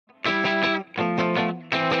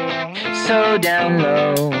so down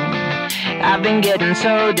low. I've been getting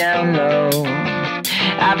so down low.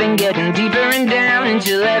 I've been getting deeper and down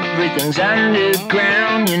until everything's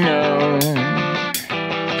underground, you know.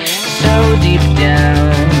 So deep